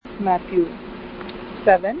Matthew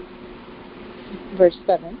 7, verse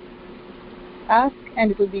 7. Ask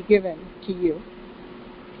and it will be given to you.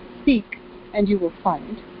 Seek and you will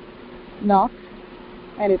find. Knock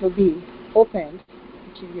and it will be opened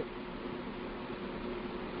to you.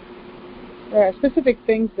 There are specific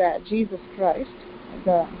things that Jesus Christ,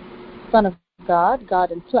 the Son of God,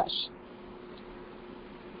 God in flesh,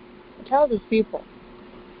 tells his people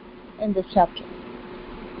in this chapter.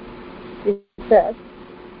 He says,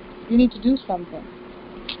 you need to do something.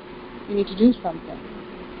 You need to do something.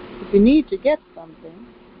 If you need to get something,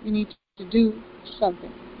 you need to do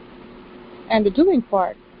something. And the doing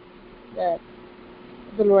part that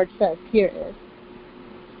the Lord says here is,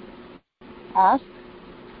 ask,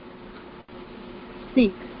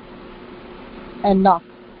 seek, and knock.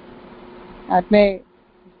 That may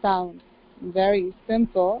sound very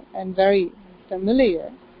simple and very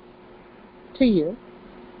familiar to you,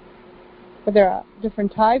 but there are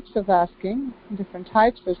different types of asking, different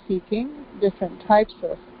types of seeking, different types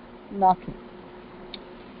of knocking.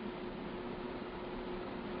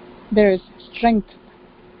 There is strength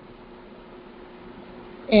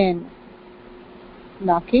in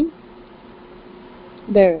knocking.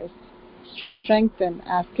 There is strength in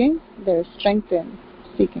asking. There is strength in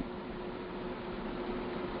seeking.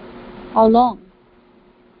 How long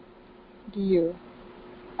do you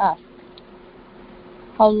ask?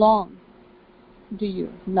 How long do you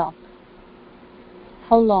knock?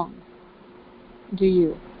 How long do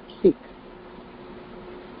you seek?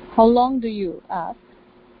 How long do you ask?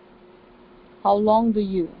 How long do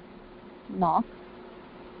you knock?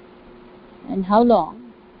 And how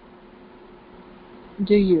long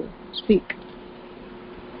do you seek?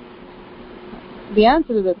 The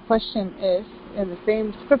answer to that question is in the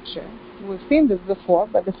same scripture. We've seen this before,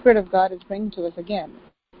 but the Spirit of God is bringing to us again.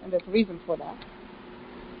 And there's a reason for that.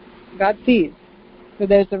 God sees. So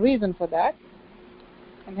there's a reason for that.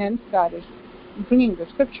 And hence God is bringing the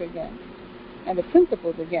scripture again and the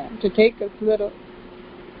principles again to take us a little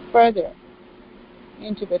further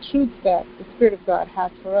into the truths that the Spirit of God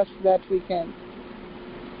has for us, so that we can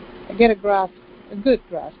get a grasp, a good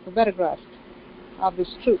grasp, a better grasp of this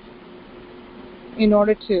truth, in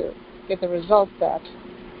order to get the results that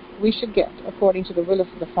we should get according to the will of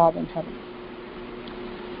the Father in heaven.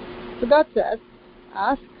 So God says,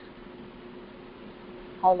 ask,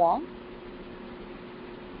 how long?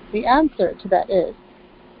 The answer to that is,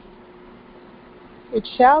 it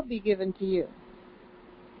shall be given to you.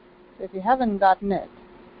 So if you haven't gotten it,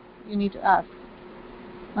 you need to ask.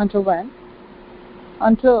 Until when?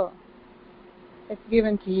 Until it's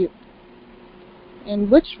given to you. In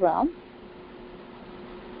which realm?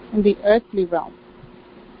 In the earthly realm.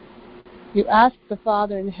 You ask the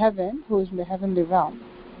Father in heaven, who is in the heavenly realm.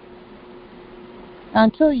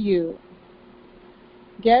 Until you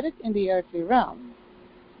get it in the earthly realm,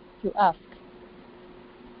 you ask.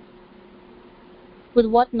 With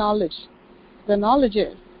what knowledge? The knowledge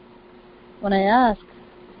is, when I ask,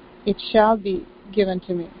 it shall be given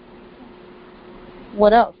to me.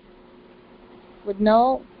 What else? With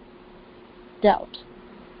no doubt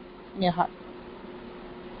in your heart.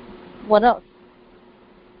 What else?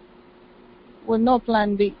 With no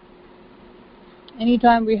plan B.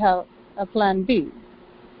 Anytime we have a plan B,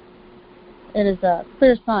 it is a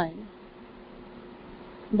clear sign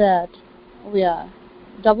that we are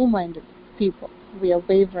double-minded people. We are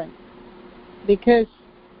wavering. Because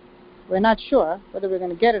we're not sure whether we're going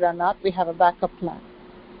to get it or not, we have a backup plan.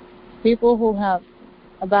 People who have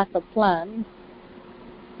a backup plan,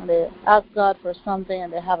 they ask God for something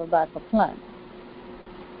and they have a backup plan,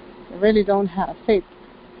 they really don't have faith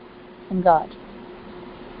in God.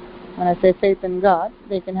 When I say faith in God,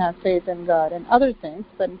 they can have faith in God and other things,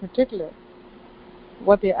 but in particular,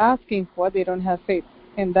 what they're asking for, they don't have faith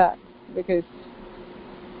in that, because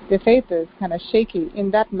their faith is kind of shaky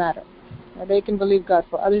in that matter. Now, they can believe God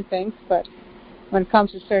for other things, but when it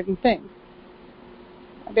comes to certain things,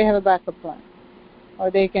 they have a backup plan. Or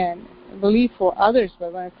they can believe for others,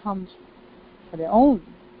 but when it comes to their own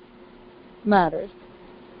matters,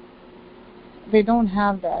 they don't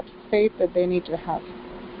have that faith that they need to have.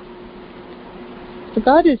 So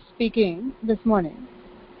God is speaking this morning.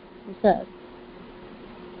 He says,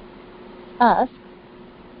 ask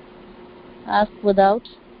without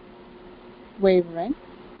wavering,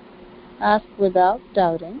 ask without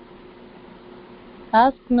doubting,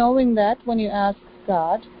 ask knowing that when you ask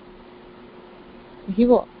God, He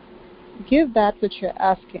will give that which you're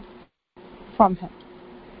asking from Him.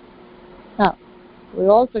 Now, we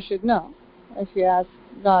also should know, if you ask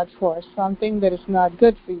God for something that is not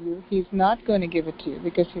good for you, He's not going to give it to you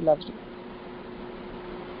because He loves you.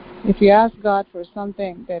 If you ask God for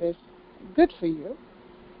something that is good for you,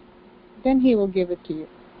 then He will give it to you.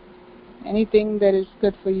 Anything that is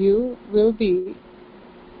good for you will be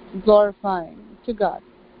glorifying to God.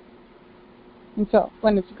 And so,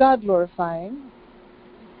 when it's God glorifying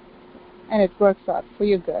and it works out for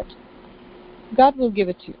your good, God will give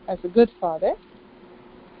it to you as a good father,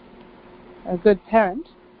 a good parent.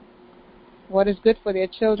 What is good for their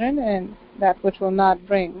children and that which will not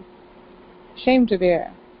bring shame to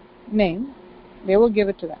their name, they will give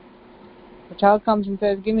it to them. The child comes and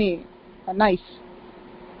says, "Give me a knife."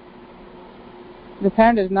 The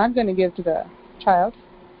parent is not going to give to the child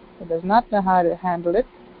who does not know how to handle it,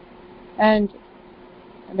 and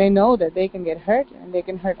they know that they can get hurt and they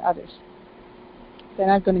can hurt others. They're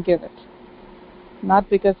not going to give it. Not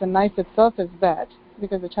because the knife itself is bad,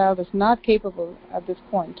 because the child is not capable at this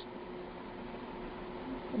point,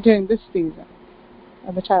 during this season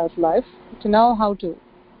of the child's life, to know how to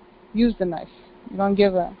use the knife. You don't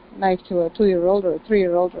give a knife to a 2-year-old or a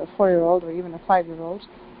 3-year-old or a 4-year-old or even a 5-year-old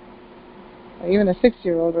or even a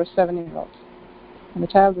 6-year-old or a 7-year-old. And the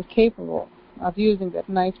child is capable of using that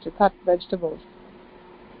knife to cut vegetables.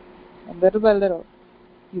 And little by little,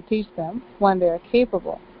 you teach them when they are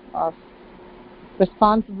capable of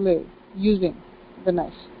responsibly using the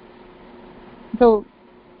knife. So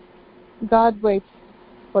God waits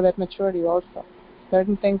for that maturity also.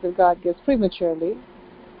 Certain things that God gives prematurely,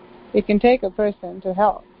 it can take a person to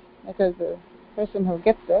hell, because the person who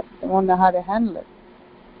gets it, they won't know how to handle it.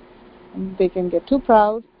 And they can get too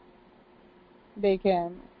proud. They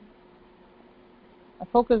can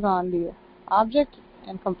focus on the object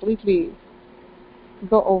and completely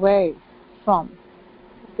go away from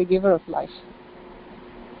the giver of life.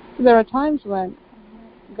 So there are times when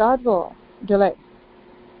God will delay.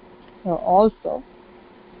 There are also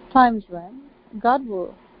times when God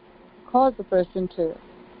will cause the person to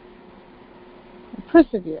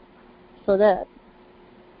persevere so that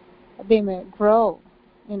they may grow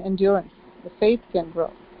in endurance. The faith can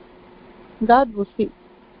grow. God will see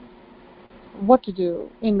what to do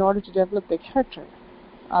in order to develop the character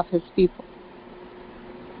of His people.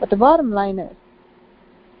 But the bottom line is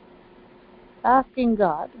asking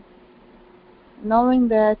God, knowing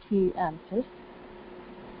that He answers.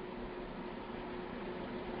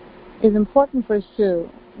 It's important for us to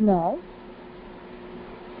know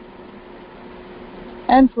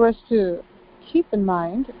and for us to keep in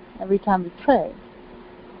mind every time we pray.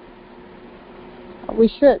 We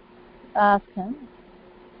should ask Him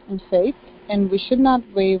in faith, and we should not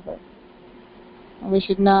waver. We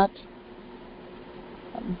should not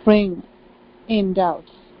bring in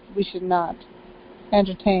doubts. We should not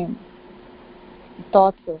entertain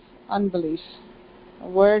thoughts of unbelief,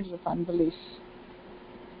 words of unbelief.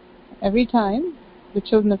 Every time the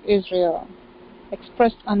children of Israel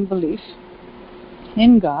expressed unbelief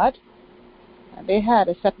in God, they had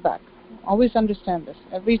a setback. Always understand this.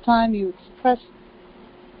 Every time you express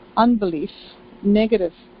unbelief,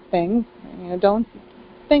 negative things, don't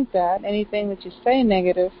think that. Anything that you say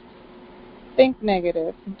negative, think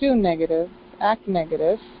negative, do negative, act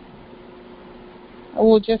negative,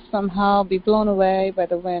 will just somehow be blown away by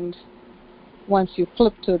the wind once you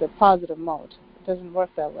flip to the positive mode. It doesn't work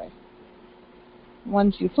that way.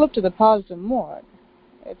 Once you flip to the positive mode,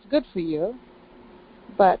 it's good for you,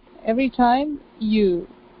 but every time you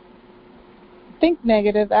think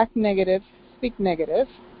negative, act negative, speak negative,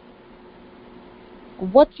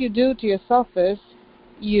 what you do to yourself is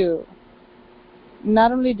you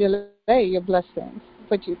not only delay your blessings,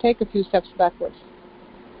 but you take a few steps backwards.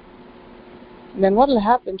 And then what will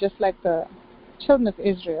happen, just like the children of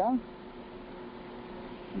Israel,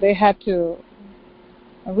 they had to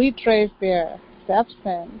retrace their steps,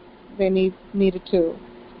 and they needed to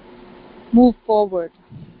move forward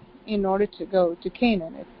in order to go to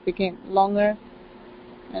Canaan. It became longer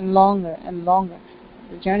and longer and longer.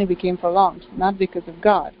 The journey became prolonged, not because of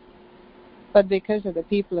God, but because of the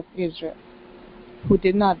people of Israel who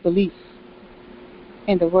did not believe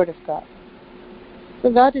in the Word of God.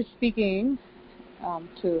 So God is speaking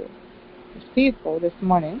to His people this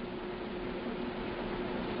morning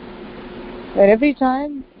that every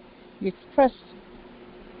time you express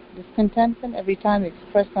discontentment, every time you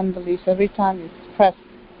express unbelief, every time you express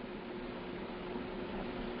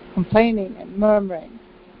complaining and murmuring,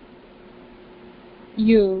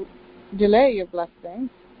 you delay your blessings.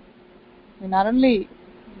 You not only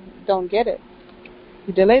don't get it,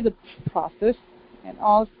 you delay the process, and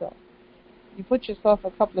also you put yourself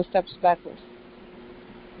a couple of steps backwards.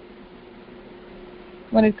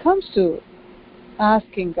 When it comes to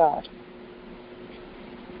asking God,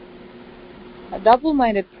 a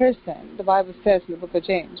double-minded person, the Bible says in the book of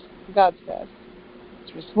James, God says,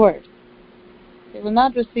 through His Word. He will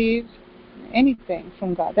not receive anything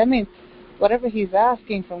from God. That means whatever he's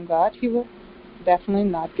asking from God, he will definitely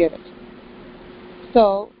not get it.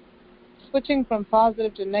 So, switching from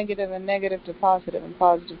positive to negative and negative to positive and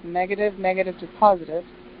positive to negative, negative to positive,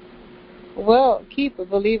 will keep a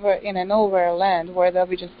believer in a nowhere land where they'll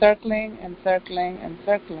be just circling and circling and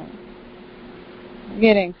circling,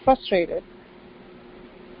 getting frustrated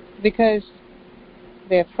because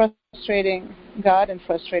they're frustrating God and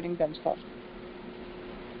frustrating themselves.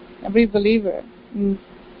 Every believer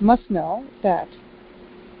must know that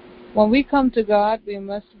when we come to God, we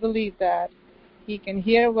must believe that He can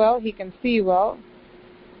hear well, He can see well,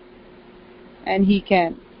 and He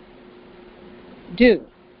can do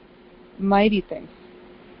mighty things.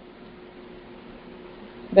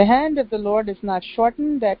 The hand of the Lord is not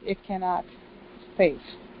shortened that it cannot save.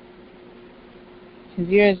 His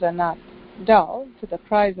ears are not dull to the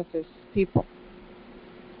cries of His people,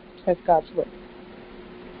 says God's Word.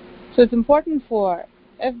 So it's important for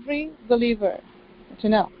every believer to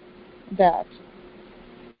know that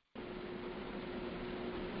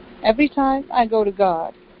every time I go to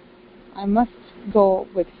God, I must go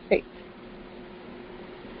with faith.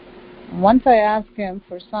 Once I ask Him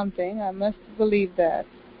for something, I must believe that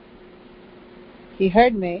He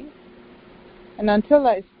heard me, and until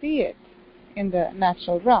I see it in the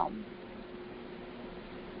natural realm,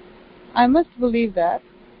 I must believe that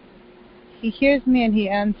He hears me and He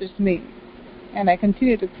answers me, and I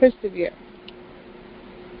continue to persevere.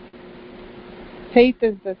 Faith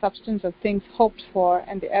is the substance of things hoped for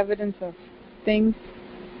and the evidence of things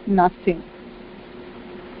not seen.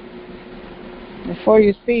 Before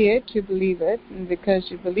you see it, you believe it, and because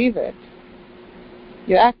you believe it,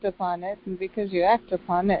 you act upon it, and because you act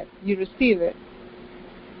upon it, you receive it.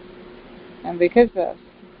 And because of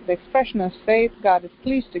the expression of faith God is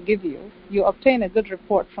pleased to give you, you obtain a good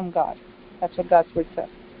report from God. That's what God's Word says.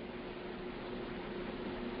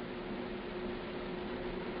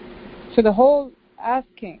 So the whole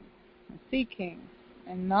asking, seeking,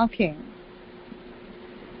 and knocking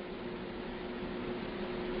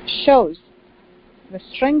shows the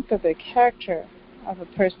strength of the character of a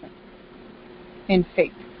person in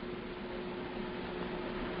faith.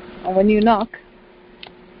 And when you knock,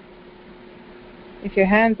 if your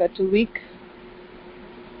hands are too weak,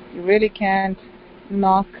 you really can't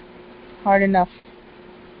knock hard enough.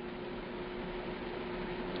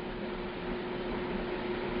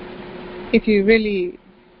 If you really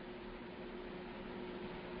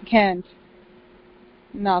can't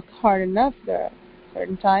knock hard enough, there are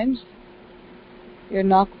certain times your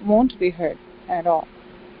knock won't be heard at all.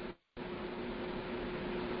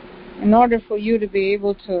 In order for you to be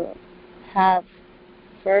able to have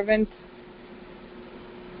fervent,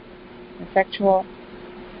 effectual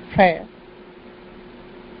prayer,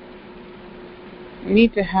 you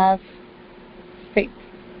need to have faith.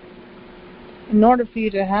 In order for you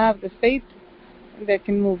to have the faith that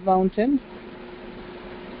can move mountains,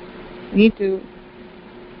 you need to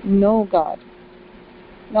know God.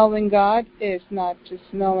 Knowing God is not just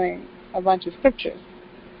knowing a bunch of scriptures.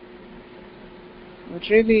 But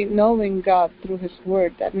really knowing God through His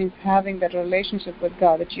Word. That means having that relationship with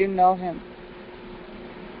God, that you know Him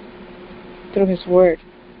through His Word.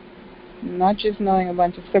 Not just knowing a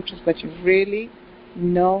bunch of scriptures, but you really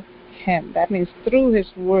know Him. That means through His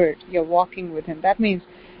Word, you're walking with Him. That means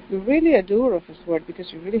you're really a doer of His Word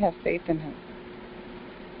because you really have faith in Him.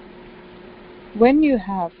 When you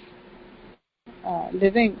have a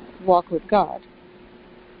living walk with God,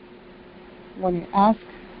 when you ask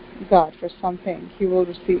God for something, He will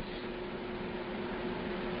receive.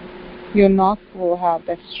 Your knock will have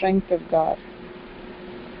that strength of God.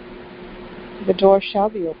 The door shall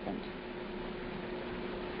be opened.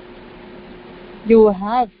 You will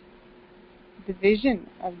have the vision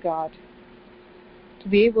of God to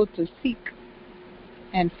be able to seek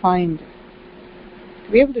and find,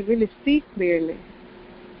 to be able to really see clearly,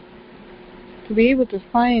 to be able to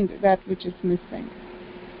find that which is missing,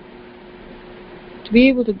 to be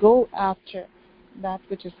able to go after that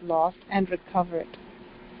which is lost and recover it,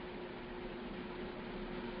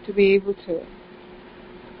 to be able to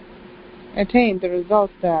attain the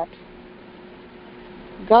results that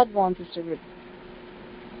God wants us to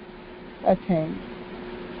attain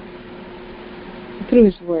through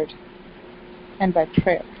His Word and by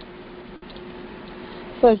prayer.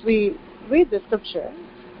 So as we read the scripture,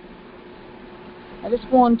 I just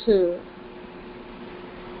want to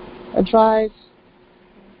drive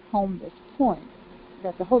home this point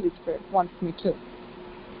that the Holy Spirit wants me to,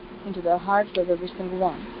 into the hearts of every single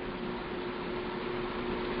one.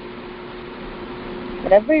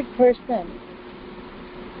 But every person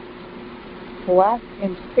who asks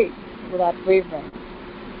in faith without wavering,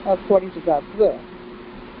 according to God's will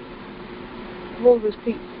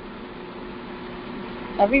receive.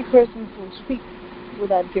 Every person who speaks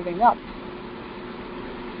without giving up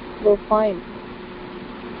will find.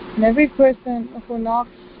 And every person who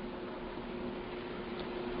knocks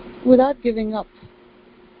without giving up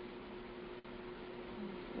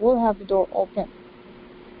will have the door open.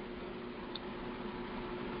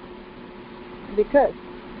 Because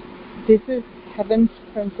this is heaven's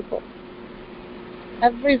principle.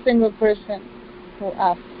 Every single person who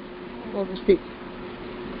asks will receive.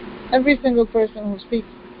 Every single person who speaks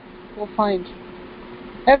will find.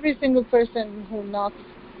 Every single person who knocks,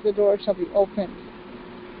 the door shall be opened.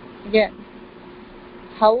 Again,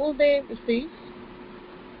 how will they receive?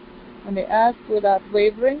 When they ask without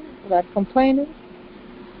wavering, without complaining,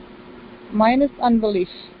 minus unbelief.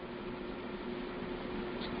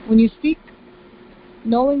 When you seek,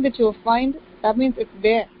 knowing that you'll find, that means it's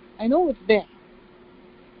there. I know it's there.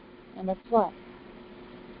 And that's why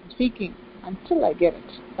I'm seeking until I get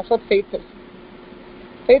it. That's what faith is.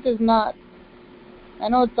 Faith is not, I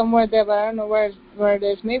know it's somewhere there, but I don't know where it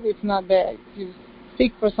is. Maybe it's not there. You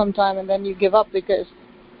seek for some time and then you give up because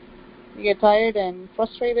you get tired and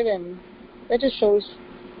frustrated, and that just shows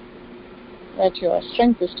that your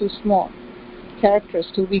strength is too small. Character is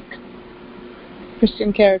too weak.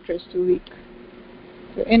 Christian character is too weak.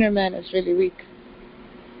 Your inner man is really weak.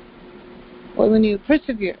 Well, when you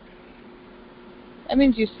persevere, that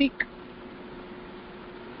means you seek.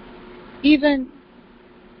 Even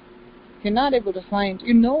if you're not able to find,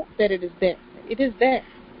 you know that it is there. It is there.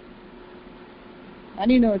 How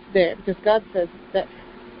do you know it's there? Because God says it's there.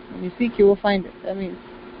 When you seek, you will find it. That means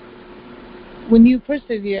when you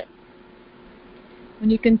persevere, when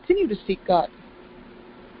you continue to seek God,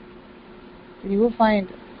 then you will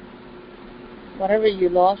find whatever you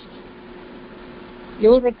lost. You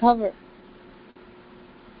will recover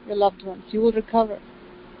your loved ones. You will recover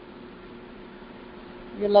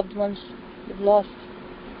your loved ones you've lost.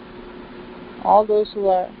 All those who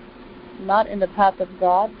are not in the path of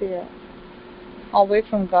God, they are away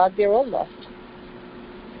from God, they are all lost.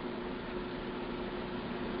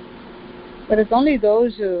 But it's only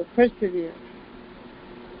those who persevere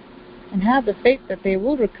and have the faith that they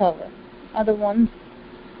will recover are the ones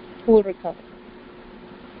who will recover.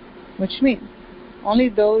 Which means only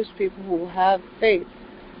those people who have faith,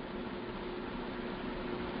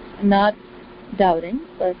 not doubting,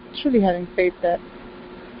 but truly having faith that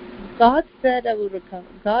God said I will recover.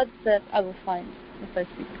 God said I will find if I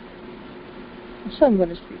seek. So I'm going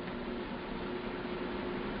to seek.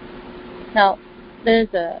 Now,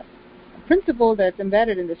 there's a principle that's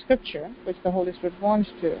embedded in the scripture, which the Holy Spirit wants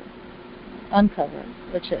to uncover,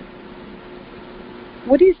 which is,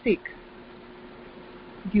 what do you seek?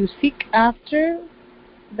 Do you seek after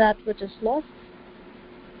that which is lost?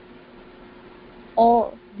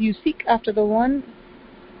 Or do you seek after the one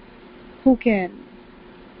who can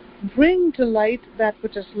bring to light that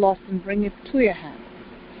which is lost and bring it to your hand?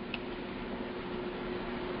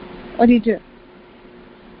 What do you do?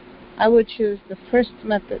 I would choose the first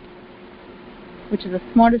method, which is the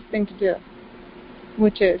smartest thing to do,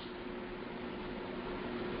 which is,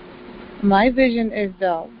 my vision is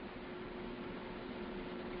dull.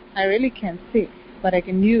 I really can't see, but I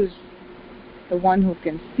can use the one who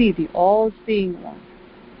can see, the all-seeing one.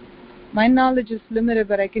 My knowledge is limited,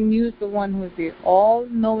 but I can use the one who is the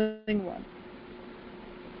all-knowing one.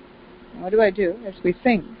 And what do? As we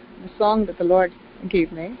sing the song that the Lord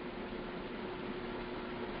gave me,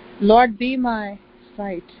 Lord, be my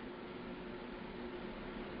sight,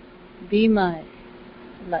 be my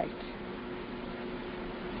light.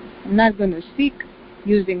 I'm not going to seek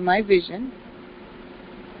using my vision.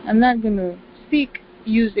 I'm not going to seek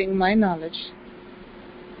using my knowledge.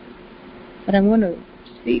 But I'm going to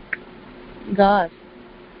seek God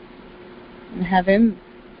and have Him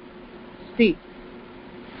see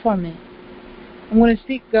for me. I'm going to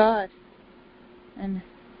seek God and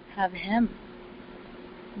have Him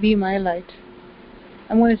be my light.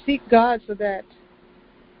 I'm going to seek God so that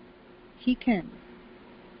He can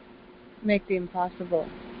make the impossible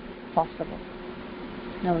possible.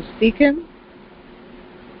 And I will seek Him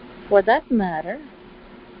for that matter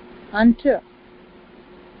until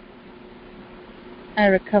I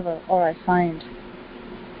recover or I find,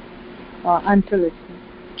 or until it's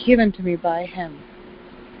given to me by Him,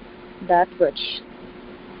 that which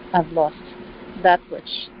I've lost, that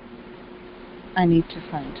which I need to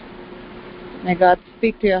find. May God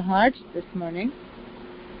speak to your heart this morning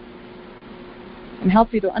and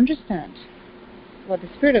help you to understand what the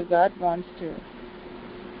Spirit of God wants to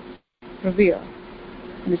reveal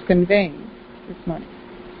and is conveying this morning.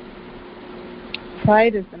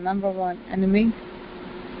 Pride is the number one enemy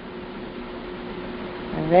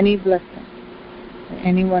of any blessing that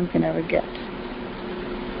anyone can ever get.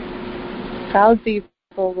 Proud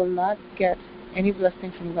people will not get any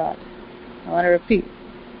blessing from God. I want to repeat.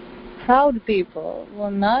 Proud people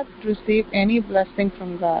will not receive any blessing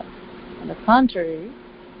from God. On the contrary,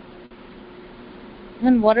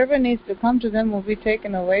 then whatever needs to come to them will be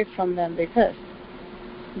taken away from them, because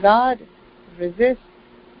God resists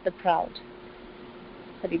the proud,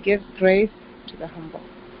 but He gives grace to the humble.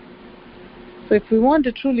 So if we want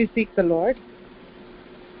to truly seek the Lord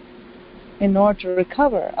in order to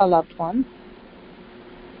recover our loved ones,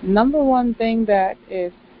 number one thing that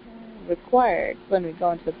is required when we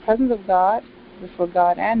go into the presence of God, before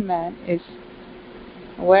God and man, is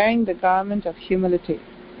wearing the garment of humility.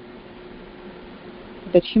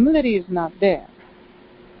 If that humility is not there,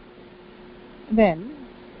 then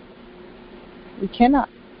we cannot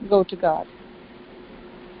go to God.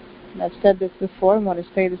 And I've said this before and want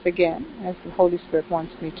to say this again, as the Holy Spirit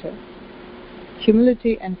wants me to.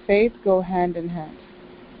 Humility and faith go hand in hand.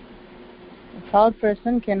 A proud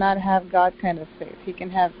person cannot have God kind of faith. He can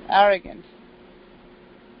have arrogance,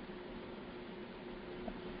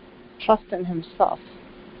 trust in himself,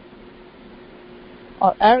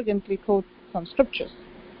 or arrogantly quote some scriptures.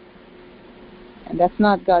 And that's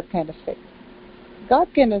not God kind of faith. God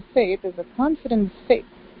kind of faith is a confident faith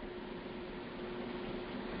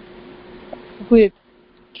with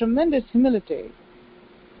tremendous humility,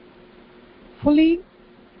 fully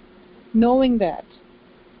knowing that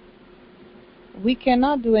we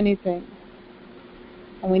cannot do anything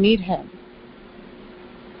and we need Him,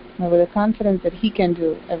 and with a confidence that He can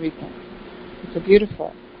do everything. It's a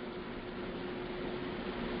beautiful,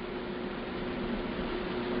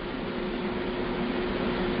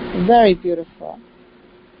 very beautiful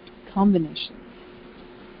combination,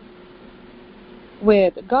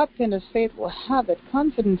 where the God kind of faith will have that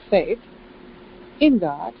confident faith in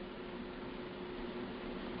God,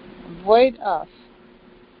 void of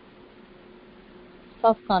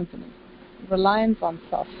self-confidence, reliance on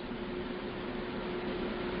self.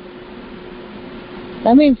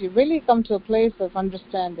 That means you really come to a place of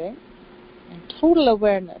understanding and total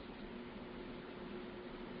awareness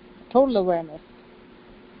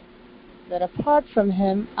that apart from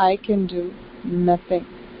Him, I can do nothing.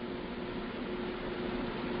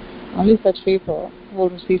 Only such people will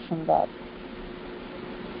receive from God.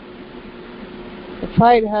 The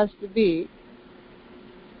pride has to be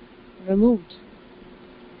removed.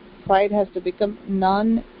 Pride has to become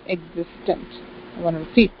non-existent. I want to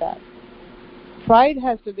repeat that. Pride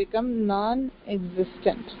has to become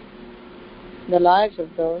non-existent in the lives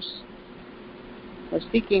of those who are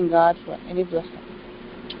seeking God for any blessing.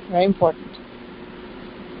 Very important.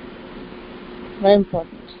 Very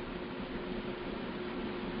important.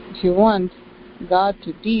 If you want God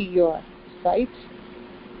to be your sight,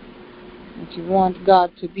 if you want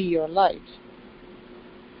God to be your light,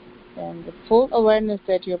 then the full awareness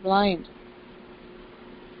that you're blind,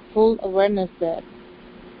 full awareness that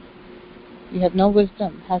you have no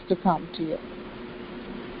wisdom has to come to you.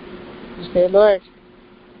 You say, Lord,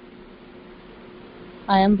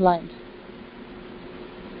 I am blind.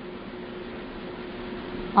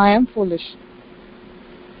 I am foolish.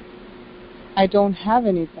 I don't have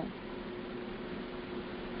anything.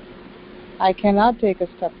 I cannot take a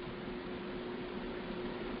step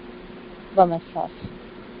by myself.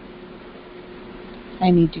 I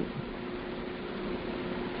need you.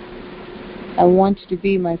 I want you to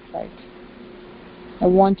be my sight. I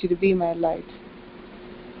want you to be my light.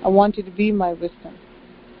 I want you to be my wisdom.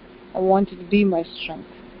 I want you to be my strength.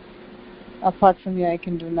 Apart from you, I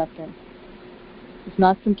can do nothing. It's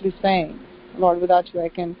not simply saying, Lord, without you I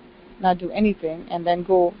can not do anything, and then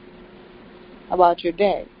go about your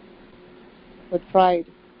day with pride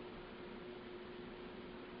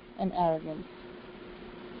and arrogance,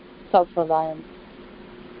 self-reliance.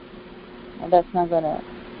 And that's not going to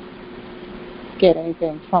get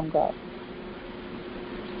anything from God.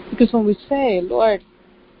 Because when we say, Lord,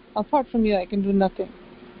 apart from you I can do nothing.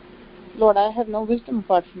 Lord, I have no wisdom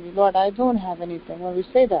apart from you. Lord, I don't have anything. When we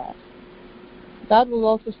say that, God will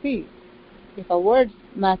also see if our words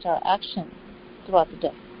match our action throughout the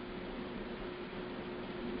day.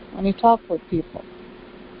 When you talk with people,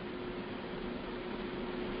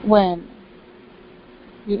 when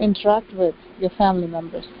you interact with your family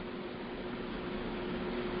members,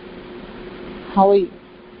 how are you?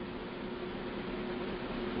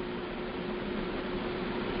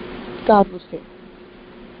 God will see.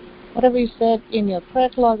 Whatever you said in your prayer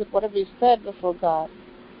closet, whatever you said before God,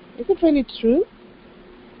 Is it really true?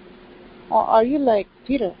 Or are you like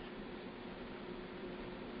Peter?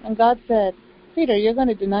 And God said, Peter, you're going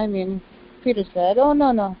to deny me. And Peter said, oh,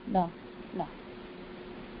 no.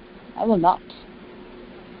 I will not.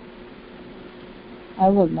 I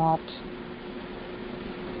will not.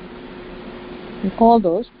 We call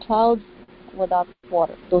those clouds without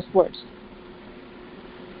water. Those words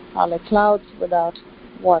are like clouds without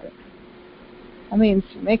water. That means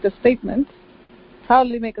you make a statement,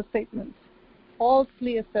 proudly make a statement,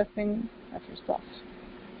 falsely assessing of yourself.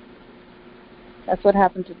 That's what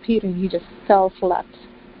happened to Peter. He just fell flat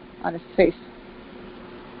on his face.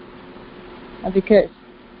 And because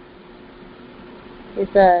he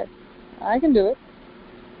said, I can do it.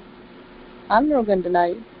 I'm not going to deny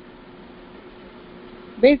you.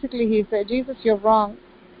 Basically, he said, Jesus, you're wrong.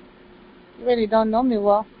 You really don't know me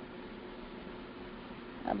well.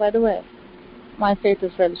 And by the way, my faith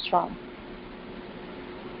is really strong.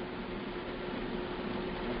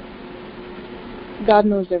 God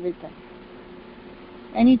knows everything.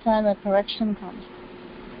 Anytime a correction comes,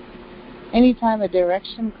 anytime a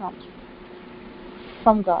direction comes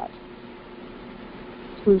from God,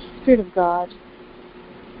 through the Spirit of God,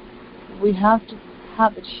 we have to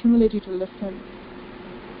have the humility to listen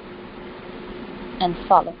and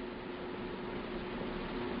follow.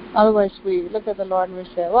 Otherwise, we look at the Lord and we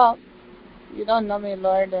say, well, you don't know me,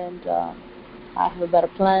 Lord, and I have a better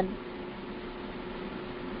plan.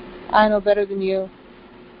 I know better than you.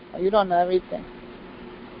 You don't know everything.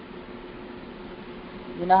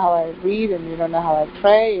 You know how I read, and you don't know how I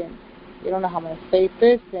pray, and you don't know how my faith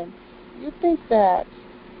is, and you think that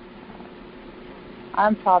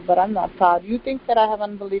I'm proud, but I'm not proud. You think that I have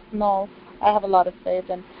unbelief. No, I have a lot of faith,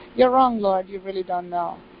 and you're wrong, Lord. You really don't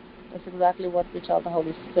know. That's exactly what we tell the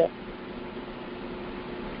Holy Spirit.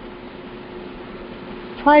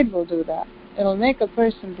 Pride will do that. It'll make a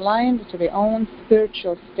person blind to their own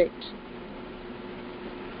spiritual state.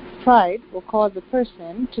 Pride will cause a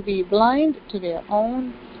person to be blind to their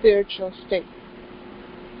own spiritual state.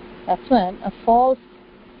 That's when a false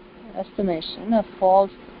estimation, a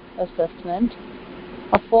false assessment,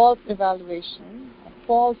 a false evaluation, a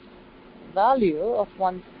false value of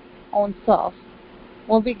one's own self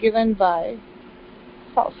will be given by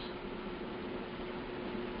self.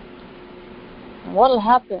 And what will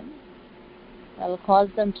happen? That will cause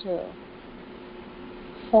them to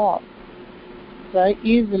fall very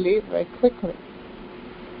easily, very quickly.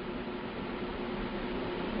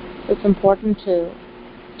 It's important to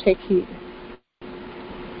take heed.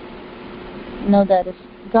 Know that if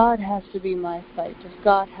God has to be my fight, if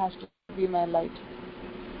God has to be my light,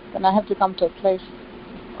 then I have to come to a place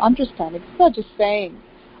of understanding. It's not just saying,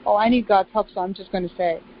 oh, I need God's help, so I'm just going to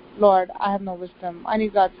say, Lord, I have no wisdom. I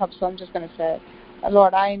need God's help, so I'm just going to say,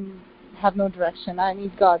 Lord, I have no direction. I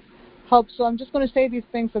need God's help, so I'm just going to say these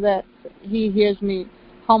things so that He hears me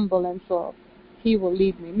humble and so He will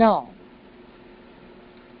lead me. No.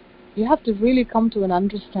 You have to really come to an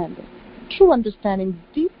understanding, true understanding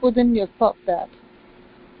deep within yourself that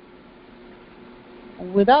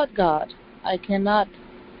without God, I cannot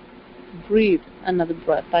breathe another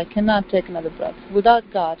breath. I cannot take another breath. Without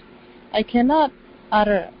God, I cannot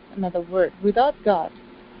utter another word. Without God,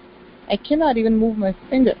 I cannot even move my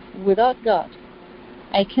finger. Without God,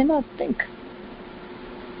 I cannot think.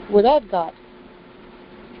 Without God,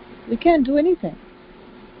 we can't do anything.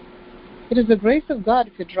 It is the grace of God.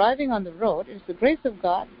 If you're driving on the road, it is the grace of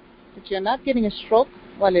God that you're not getting a stroke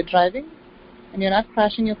while you're driving and you're not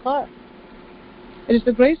crashing your car. It is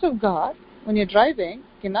the grace of God when you're driving,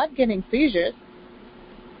 you're not getting seizures,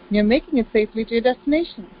 you're making it safely to your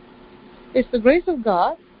destination. It's the grace of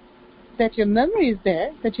God that your memory is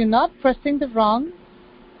there, that you're not pressing the wrong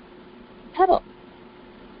pedal.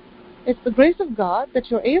 It's the grace of God that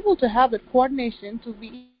you're able to have that coordination to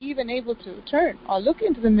be even able to turn or look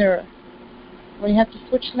into the mirror when you have to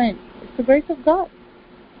switch lanes. It's the grace of God.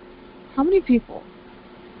 How many people,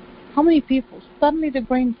 suddenly their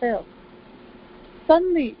brain fails.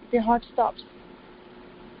 Suddenly their heart stops.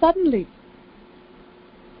 Suddenly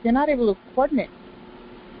they're not able to coordinate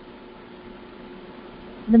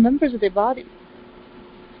the members of their body.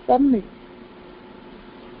 Suddenly,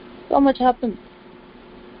 so much happens.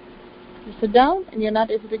 You sit down and you're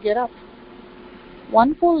not able to get up.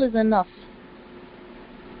 One pull is enough.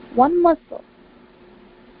 One muscle,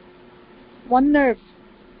 one nerve.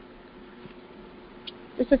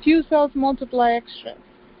 Just a few cells multiply extra.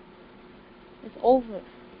 It's over.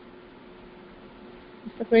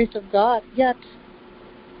 It's the grace of God. Yet,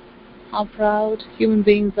 how proud human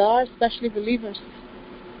beings are, especially believers.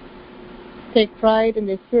 Take pride in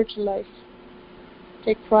their spiritual life.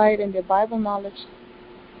 Take pride in their Bible knowledge.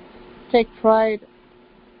 take pride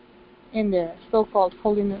in their so-called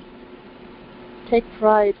holiness, take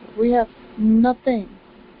pride. We have nothing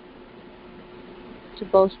to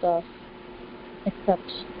boast of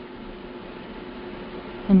except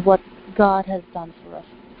in what God has done for us,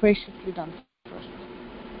 graciously done for us.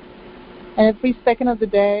 And every second of the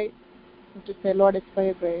day, we have to say, Lord, it's by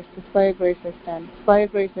your grace. It's by your grace I stand. It's by your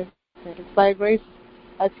grace I sit. It's by your grace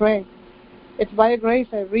I pray. It's by your grace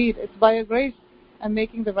I read. It's by your grace I'm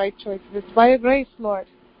making the right choices. It's by your grace, Lord,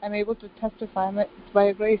 I'm able to testify. It's by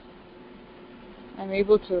your grace I'm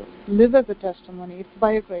able to live as a testimony. It's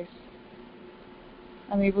by your grace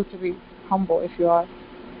I'm able to be humble, if you are.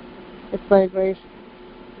 It's by your grace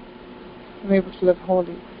I'm able to live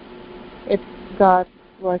holy. It's God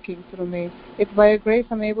working through me. It's by your grace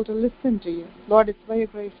I'm able to listen to you. Lord, it's by your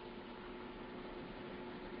grace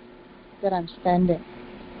that I'm standing.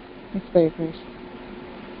 It's by your grace.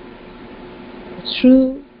 A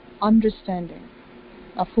true understanding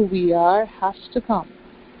of who we are has to come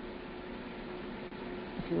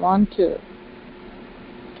if you want to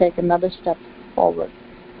take another step forward.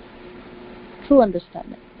 True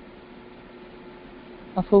understanding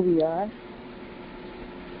of who we are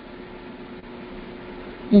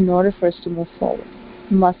in order for us to move forward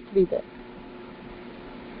must be there.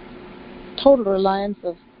 Total reliance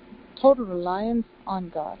on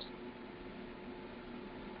God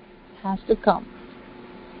has to come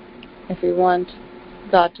if we want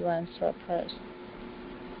God to answer our prayers.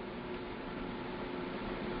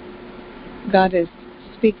 God is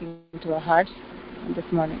speaking to our hearts this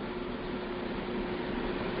morning.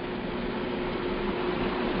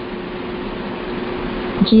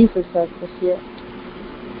 Jesus says this here.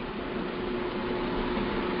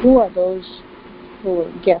 Who are those who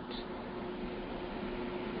will get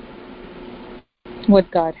what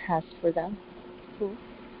God has for them? Who?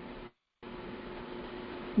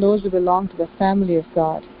 Those who belong to the family of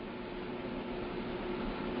God.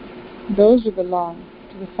 Those who belong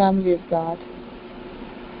to the family of God.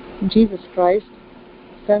 Jesus Christ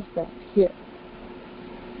says that here.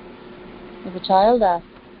 If a child asks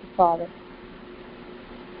the Father,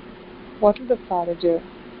 what will the Father do?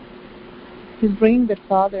 He's bringing that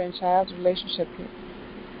father and child's relationship here.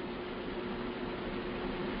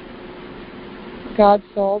 God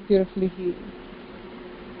so beautifully He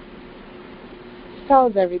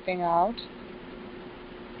spells everything out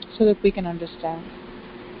so that we can understand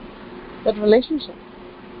that relationship.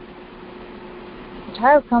 The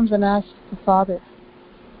child comes and asks the Father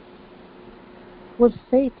with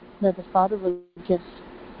faith that the Father will give.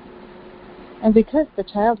 And because the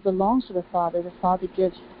child belongs to the Father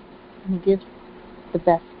gives. And He gives the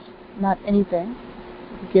best. Not anything.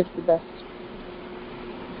 He gives the best.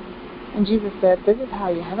 And Jesus said, this is how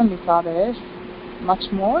your Heavenly Father is.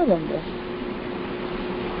 Much more than this.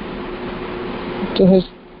 To His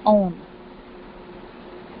own.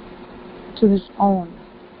 To His own.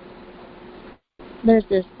 There's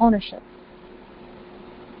this ownership.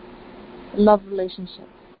 Love relationship.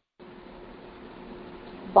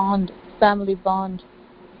 Bond. Family bond.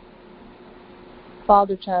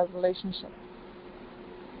 Father-child relationship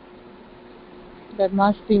that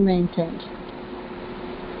must be maintained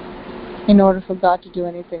in order for God to do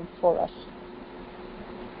anything for us.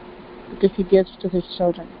 Because He gives to His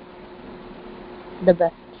children the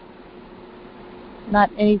best. Not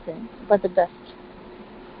anything, but the best.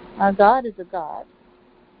 Our God is a God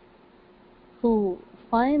who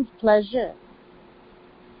finds pleasure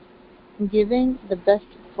in giving the best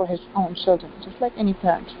for His own children, just like any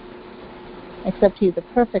parent. Except He is the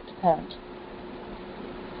perfect parent.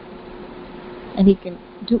 And He can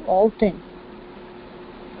do all things.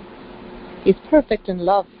 He's perfect in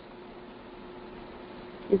love.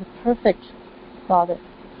 He's a perfect Father.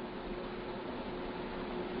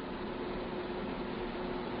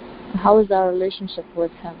 How is our relationship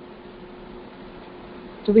with Him?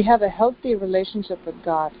 Do we have a healthy relationship with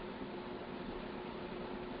God?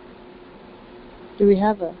 Do we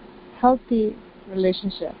have a healthy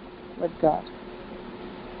relationship with God?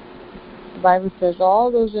 The Bible says all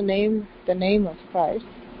those who name the name of Christ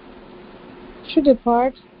should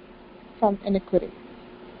depart from iniquity.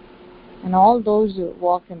 And all those who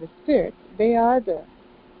walk in the Spirit, they are the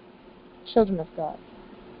children of God.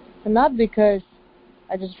 And not because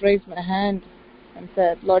I just raised my hand and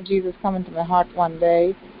said, Lord Jesus, come into my heart one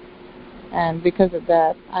day, and because of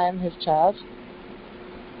that, I am His child.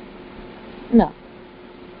 No.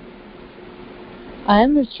 I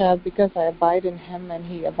am His child because I abide in Him and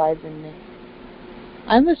He abides in me.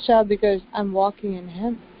 I am His child because I'm walking in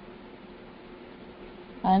Him.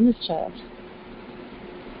 I am His child.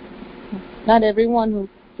 Not everyone who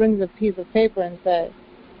brings a piece of paper and says,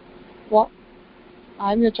 What?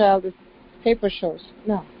 I'm your child, this paper shows.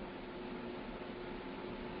 No.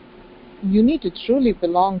 You need to truly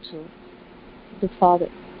belong to the Father.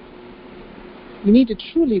 You need to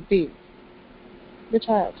truly be the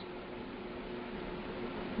child.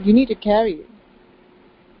 You need to carry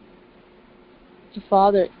the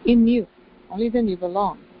Father in you. Only then you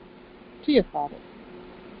belong to your Father.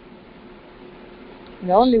 And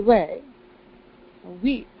the only way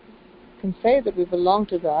we can say that we belong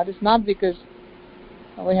to God is not because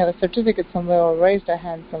we have a certificate somewhere or raised our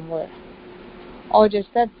hand somewhere or just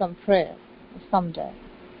said some prayer someday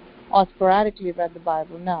or sporadically read the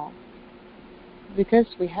Bible. No. Because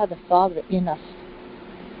we have the Father in us.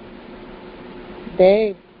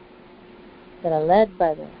 They that are led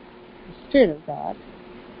by the Spirit of God,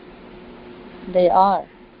 they are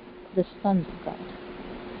the sons of God.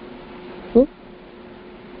 Who?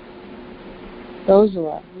 Those who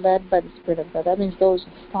are led by the Spirit of God. That means those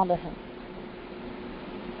who follow Him.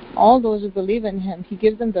 All those who believe in Him, He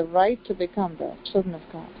gives them the right to become the children of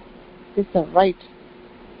God. It's the right.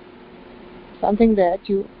 Something that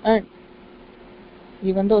you earn.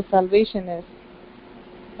 Even though salvation is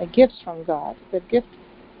a gift from God, that gift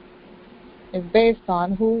is based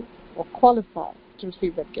on who will qualify to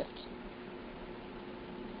receive that gift.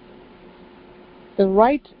 The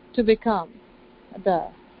right to become the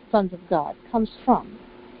sons of God comes from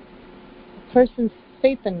a person's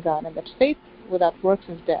faith in God, and that faith without works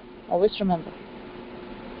is dead. Always remember.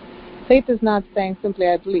 Faith is not saying simply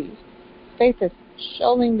I believe. Faith is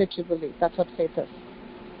showing that you believe. That's what faith is.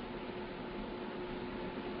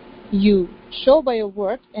 You show by your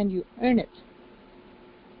work and you earn it.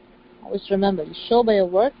 Always remember, you show by your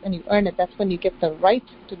work and you earn it. That's when you get the right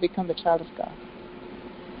to become the child of God.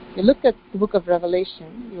 If you look at the book of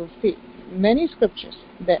Revelation, you'll see many scriptures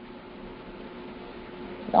that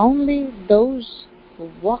only those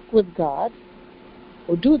who walk with God,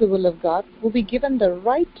 who do the will of God, will be given the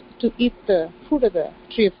right to eat the fruit of the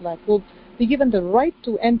tree of life, will be given the right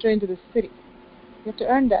to enter into the city. You have to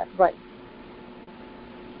earn that right.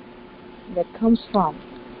 That comes from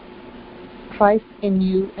Christ in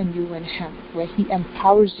you and you in Him, where He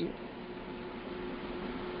empowers you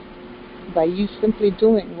by you simply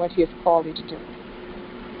doing what He has called you to do.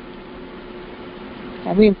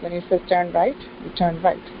 That means when He says turn right, you turn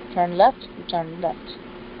right. Turn left, you turn left.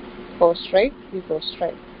 Go straight, you go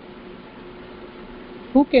straight.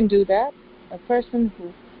 Who can do that? A person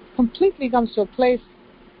who completely comes to a place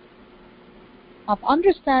of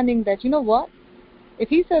understanding that, you know what? If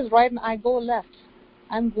He says right and I go left,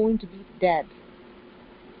 I'm going to be dead.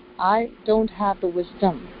 I don't have the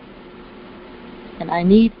wisdom. And I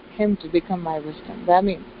need Him to become my wisdom. That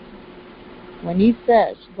means when He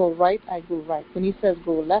says go right, I go right. When He says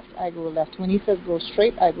go left, I go left. When He says go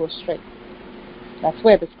straight, I go straight. That's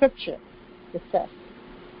where the scripture is said.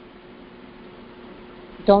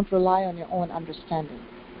 Don't rely on your own understanding.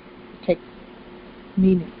 It takes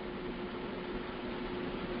meaning.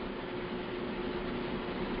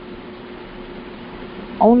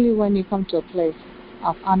 Only when you come to a place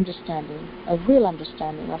of understanding, a real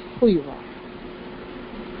understanding of who you are.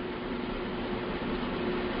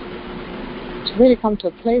 To really come to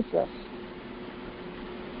a place of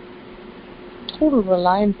total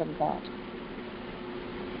reliance on God.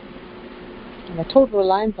 And the total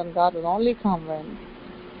reliance on God will only come when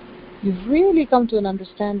you've really come to an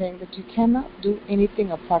understanding that you cannot do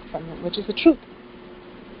anything apart from Him, which is the truth.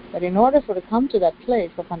 But in order for you to come to that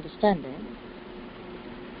place of understanding,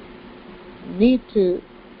 you need to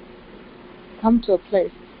come to a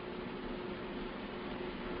place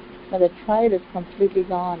where the pride is completely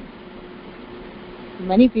gone.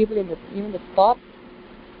 Many people, even the thought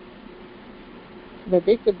that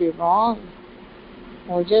they could be wrong,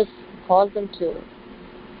 will just cause them to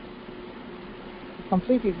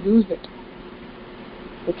completely lose it.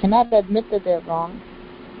 They cannot admit that they're wrong.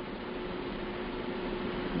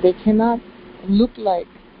 They cannot look like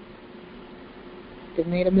they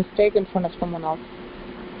made a mistake in front of someone else.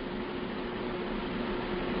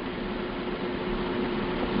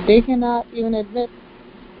 They cannot even admit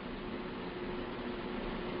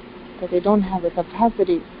that they don't have the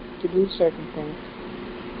capacity to do certain things.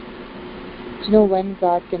 Do you know when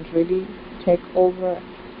God can really take over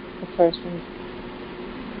a person's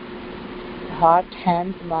heart,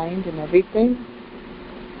 hands, mind, and everything?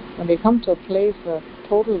 When they come to a place of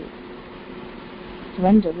total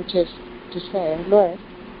surrender, which is to say, Lord,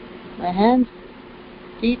 my hands,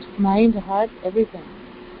 feet, mind, heart, everything.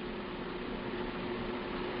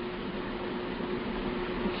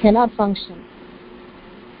 It cannot function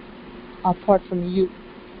apart from you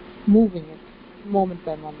moving it moment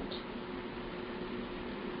by moment.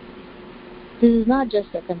 This is not just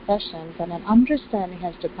a confession, but an understanding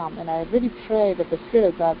has to come. And I really pray that the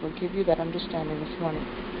Spirit of God will give you that understanding this morning.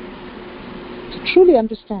 To truly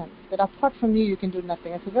understand that apart from you, you can do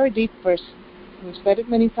nothing. It's a very deep verse. We've said it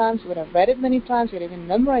many times. We would have read it many times. We would have even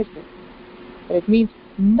memorized it. But it means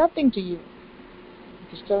nothing to you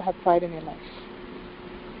if you still have pride in your life.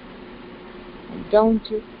 And don't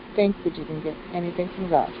you think that you can get anything from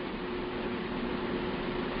God.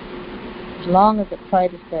 As long as the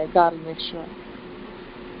pride is there, God will make sure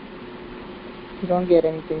you don't get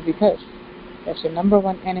anything, because that's your number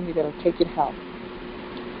one enemy that will take you to hell.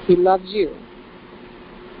 He loves you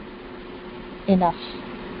enough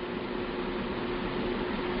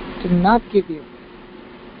to not give you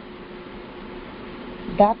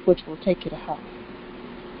that which will take you to hell.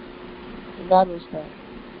 So God will say,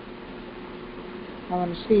 I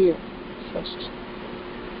want to see you first.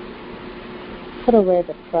 Put away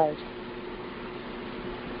the pride.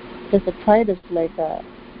 Because the pride is like a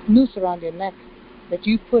noose around your neck that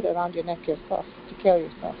you put around your neck yourself to kill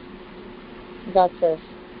yourself. God says,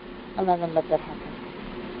 I'm not going to let that happen.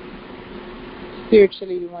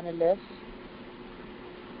 Spiritually, you want to live,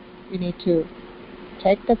 you need to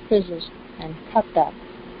take that scissors and cut that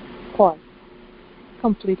cord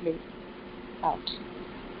completely out.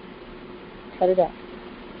 Cut it out.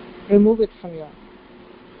 Remove it from your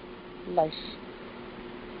life.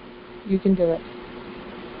 You can do it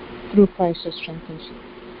through Christ who strengthens you.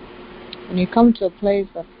 When you come to a place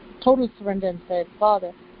of total surrender and say,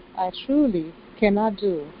 Father, I truly cannot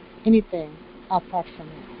do anything apart from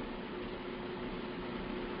you.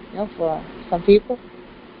 You know, for some people,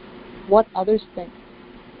 what others think.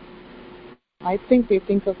 I think they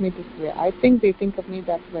think of me this way. I think they think of me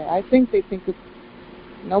that way. I think they think of...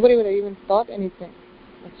 Nobody would have even thought anything.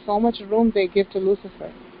 With so much room they give to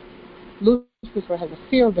Lucifer. Lucifer has a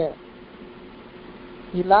field there.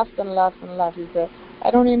 He laughs and laughs and laughs. He says,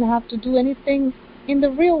 I don't even have to do anything in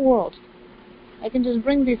the real world. I can just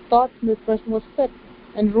bring these thoughts and this person will sit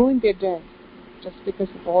and ruin their day just because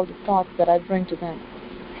of all the thoughts that I bring to them.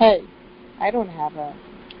 Hey, I don't have a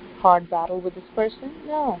hard battle with this person.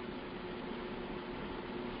 No.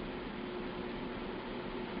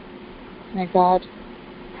 May God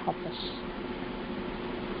help us.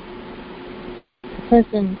 A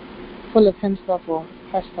person full of himself or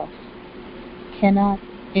herself cannot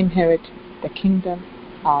inherit the kingdom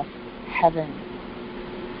of heaven.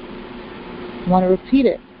 I want to repeat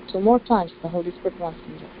it 2 more times. The Holy Spirit wants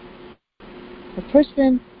me to. A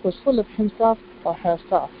person who is full of himself or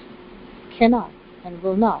herself cannot and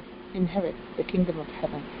will not inherit the kingdom of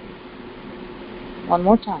heaven. 1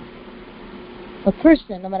 more time. A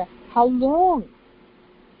person, no matter how long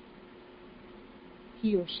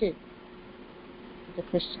he or she is a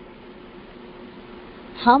Christian,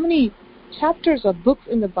 how many chapters or books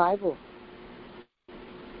in the Bible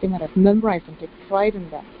they might have memorized and take pride in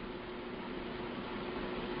that.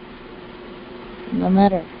 No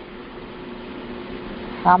matter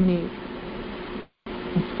how many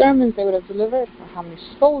sermons they would have delivered or how many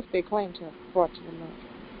souls they claim to have brought to the Lord.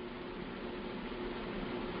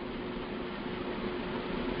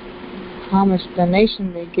 How much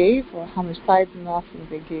donation they gave or how much tithes and offerings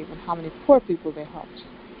they gave and how many poor people they helped.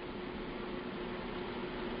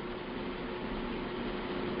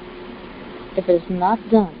 If it is not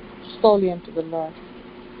done solely unto the Lord,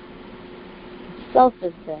 self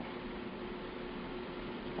is there,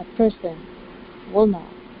 a person will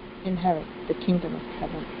not inherit the kingdom of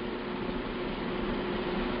heaven.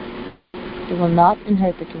 They will not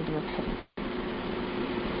inherit the kingdom of heaven.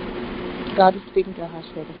 God is speaking to us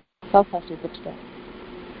here. Self has to be put to death.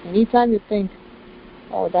 Anytime you think,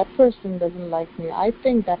 oh, that person doesn't like me, I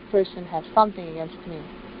think that person has something against me,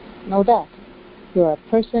 know that you are a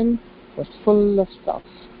person who is full of self.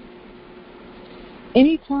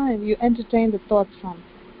 Anytime you entertain the thoughts from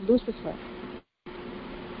Lucifer,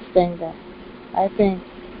 saying that I think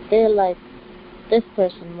they like this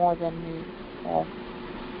person more than me, or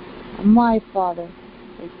my father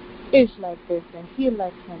is like this and he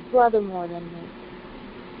likes my brother more than me,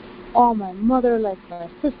 or my mother likes my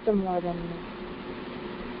sister more than me,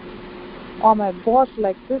 or my boss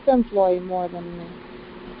likes this employee more than me.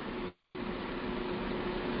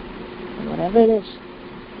 Whatever it is,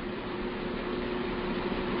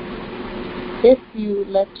 if you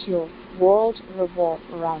let your world revolve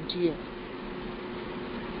around you,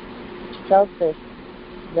 self is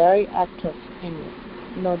very active in you.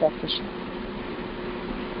 Know that for sure.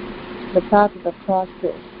 The path of the cross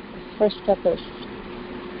is, the first step is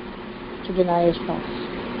to deny yourself.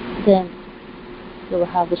 Then you will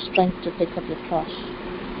have the strength to pick up your cross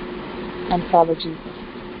and follow Jesus.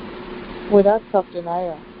 Without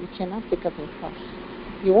self-denial, you cannot pick up your cross.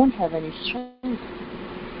 You won't have any strength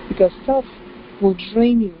because self will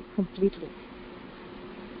drain you completely.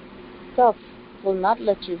 Self will not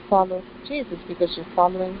let you follow Jesus because you're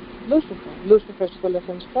following Lucifer. Lucifer's full of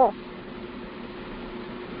himself.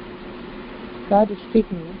 God is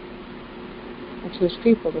speaking to his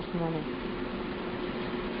people this morning.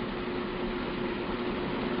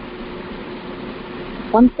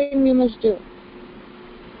 One thing you must do,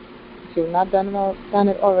 if you've not done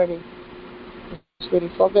it already, is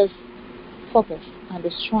really focus on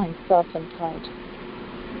destroying self and pride.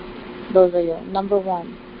 Those are your number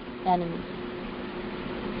one enemies.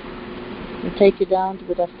 They'll take you down to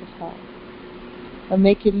the depths of hell. They'll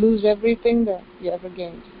make you lose everything that you ever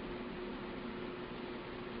gained.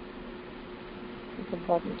 It's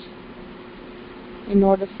important. In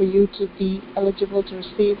order for you to be eligible to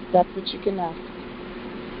receive that which you can ask,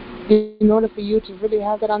 in order for you to really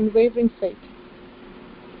have that unwavering faith,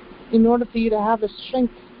 in order for you to have the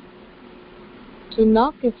strength to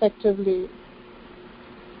knock effectively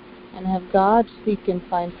and have God seek and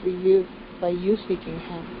find for you by you seeking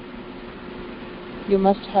Him, you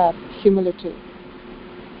must have humility,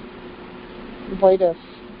 void of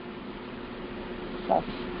self.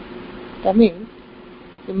 That means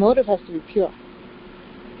your motive has to be pure.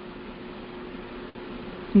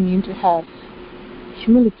 You need to have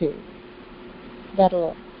humility that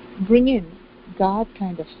will bring in God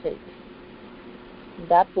kind of faith.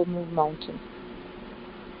 That will move mountains.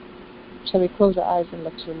 Shall we close our eyes and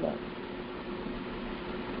look to the Lord?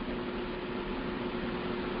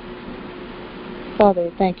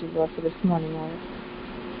 Father, thank you, Lord, for this morning hour.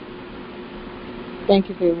 Thank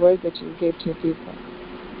you for your word that you gave to your people.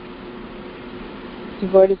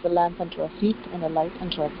 Your word is a lamp unto our feet and a light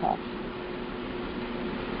unto our path.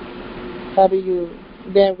 Father, you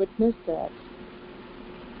bear witness that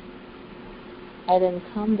I didn't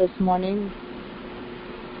come this morning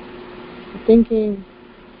thinking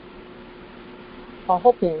or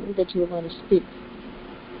hoping that you were going to speak.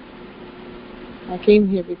 I came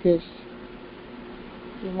here because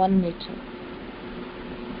you wanted me to.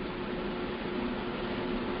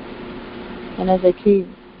 And as I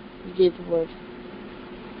came, you gave the word.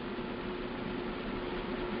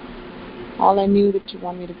 All I knew that you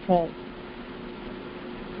want me to pray.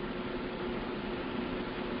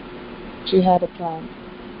 But you had a plan.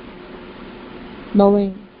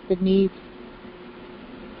 Knowing the need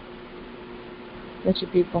that your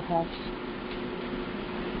people have.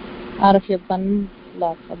 Out of your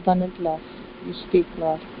abundant love, you speak,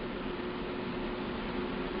 Lord.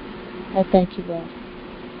 I thank you, Lord.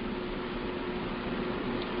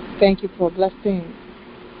 Thank you for blessing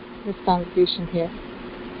this congregation here.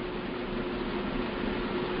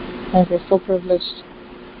 As they're so privileged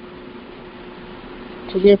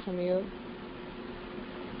to hear from you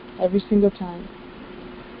every single time,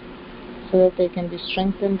 so that they can be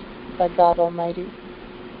strengthened by God Almighty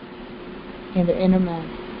in the inner man,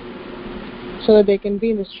 so that they can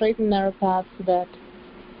be in the straight and narrow path, so that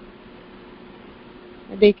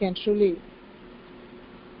they can truly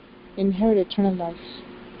inherit eternal life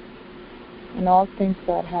and all things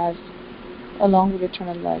God has along with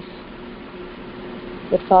eternal life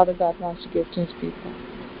that Father God wants to give to His people.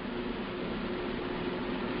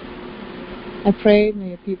 I pray may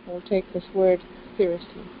your people take this word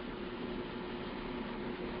seriously.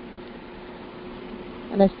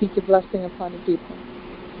 And I speak a blessing upon the people.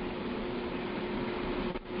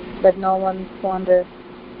 That no one squander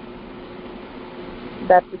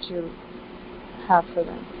that which you have for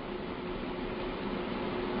them.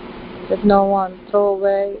 That no one throw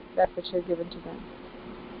away that which you have given to them.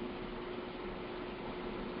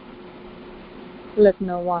 Let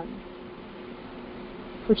no one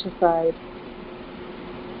push aside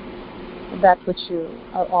that which you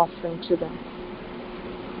are offering to them.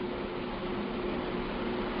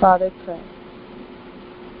 Father, I pray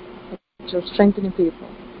that you'll strengthen your people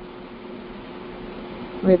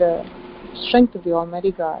with the strength of the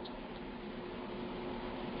Almighty God.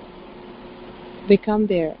 Become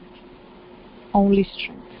their only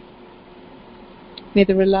strength. May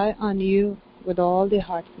they rely on you with all their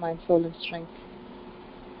heart, mind, soul, and strength.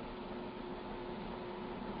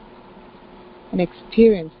 And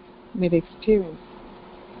may they experience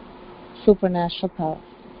supernatural power.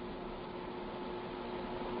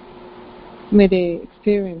 May they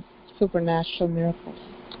experience supernatural miracles.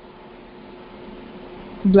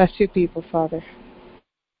 Bless your people, Father.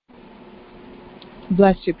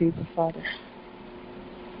 Bless your people, Father.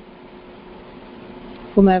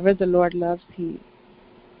 Whomever the Lord loves, He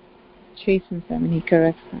chastens them and He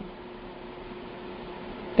corrects them.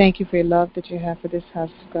 Thank you for your love that you have for this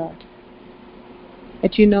house of God.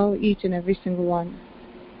 that you know each and every single one.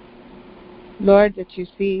 Lord, that you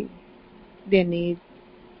see their needs.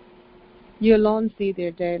 You alone see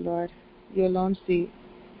their day, Lord. You alone see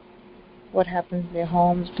what happens in their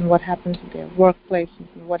homes and what happens in their workplaces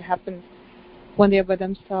and what happens when they're by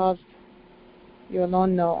themselves. You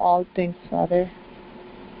alone know all things, Father.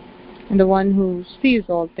 And the one who sees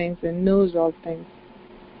all things and knows all things,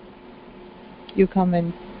 you come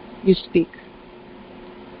and you speak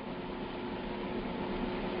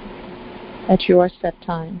at your set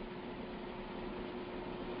time.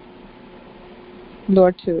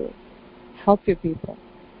 Lord, to help your people.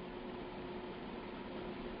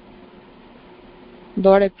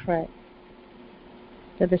 Lord, I pray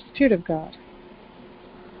that the Spirit of God,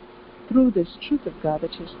 through this truth of God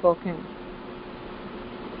that you've spoken,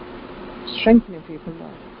 strengthen your people,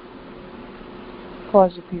 Lord.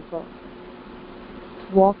 Cause your people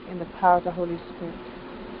to walk in the power of the Holy Spirit.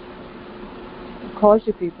 Cause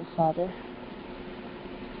your people, Father,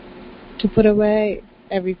 to put away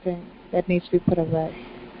everything that needs to be put away.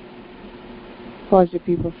 Cause your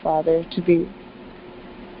people, Father, to be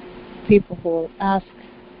people who will ask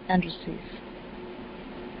and receive,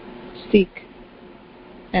 seek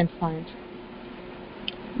and find,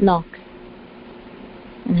 knock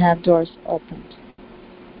and have doors opened.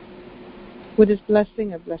 With this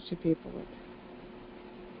blessing, I bless your people with.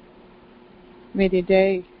 May their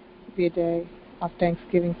day be a day of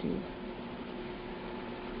thanksgiving to you.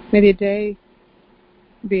 May their day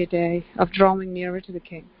be a day of drawing nearer to the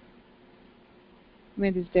King.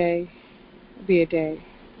 May this day be a day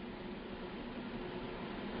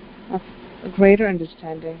of a greater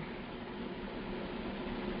understanding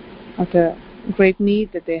of the great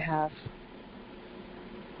need that they have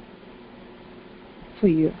for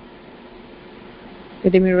you,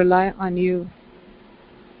 that they may rely on you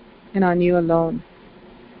and on you alone.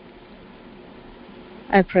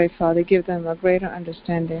 I pray, Father, give them a greater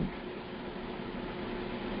understanding.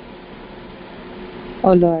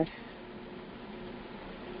 Oh Lord,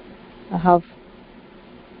 how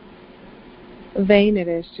vain it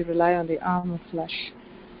is to rely on the arm of flesh,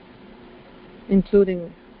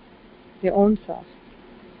 including their own self,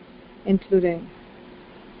 including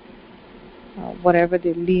whatever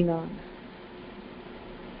they lean on.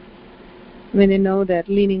 When they know that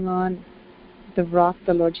leaning on the rock,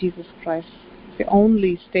 the Lord Jesus Christ, is the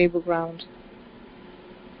only stable ground.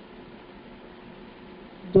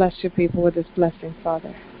 Bless your people with this blessing,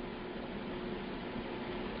 Father,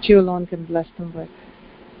 that you alone can bless them with.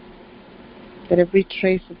 That every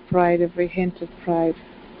trace of pride, every hint of pride,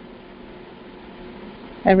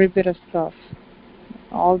 every bit of self,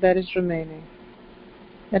 all that is remaining,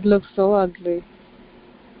 that looks so ugly,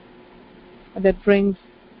 that brings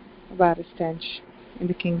about a stench in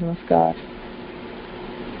the kingdom of God,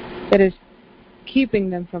 that is keeping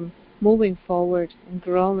them from moving forward and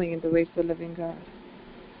growing in the ways of the living God.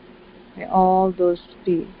 May all those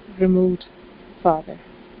be removed, Father,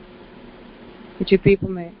 that your people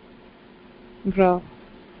may grow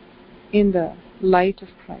in the light of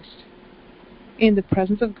Christ, in the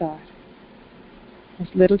presence of God, as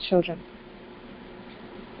little children,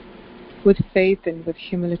 with faith and with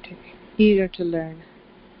humility, eager to learn.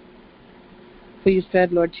 For you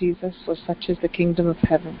said, Lord Jesus, for such is the kingdom of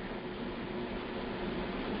heaven.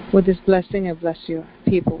 With this blessing, I bless your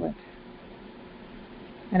people with.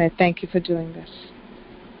 And I thank you for doing this.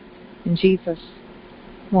 In Jesus'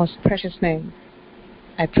 most precious name,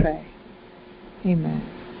 I pray. Amen.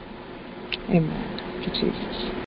 Amen. Thank you, Jesus.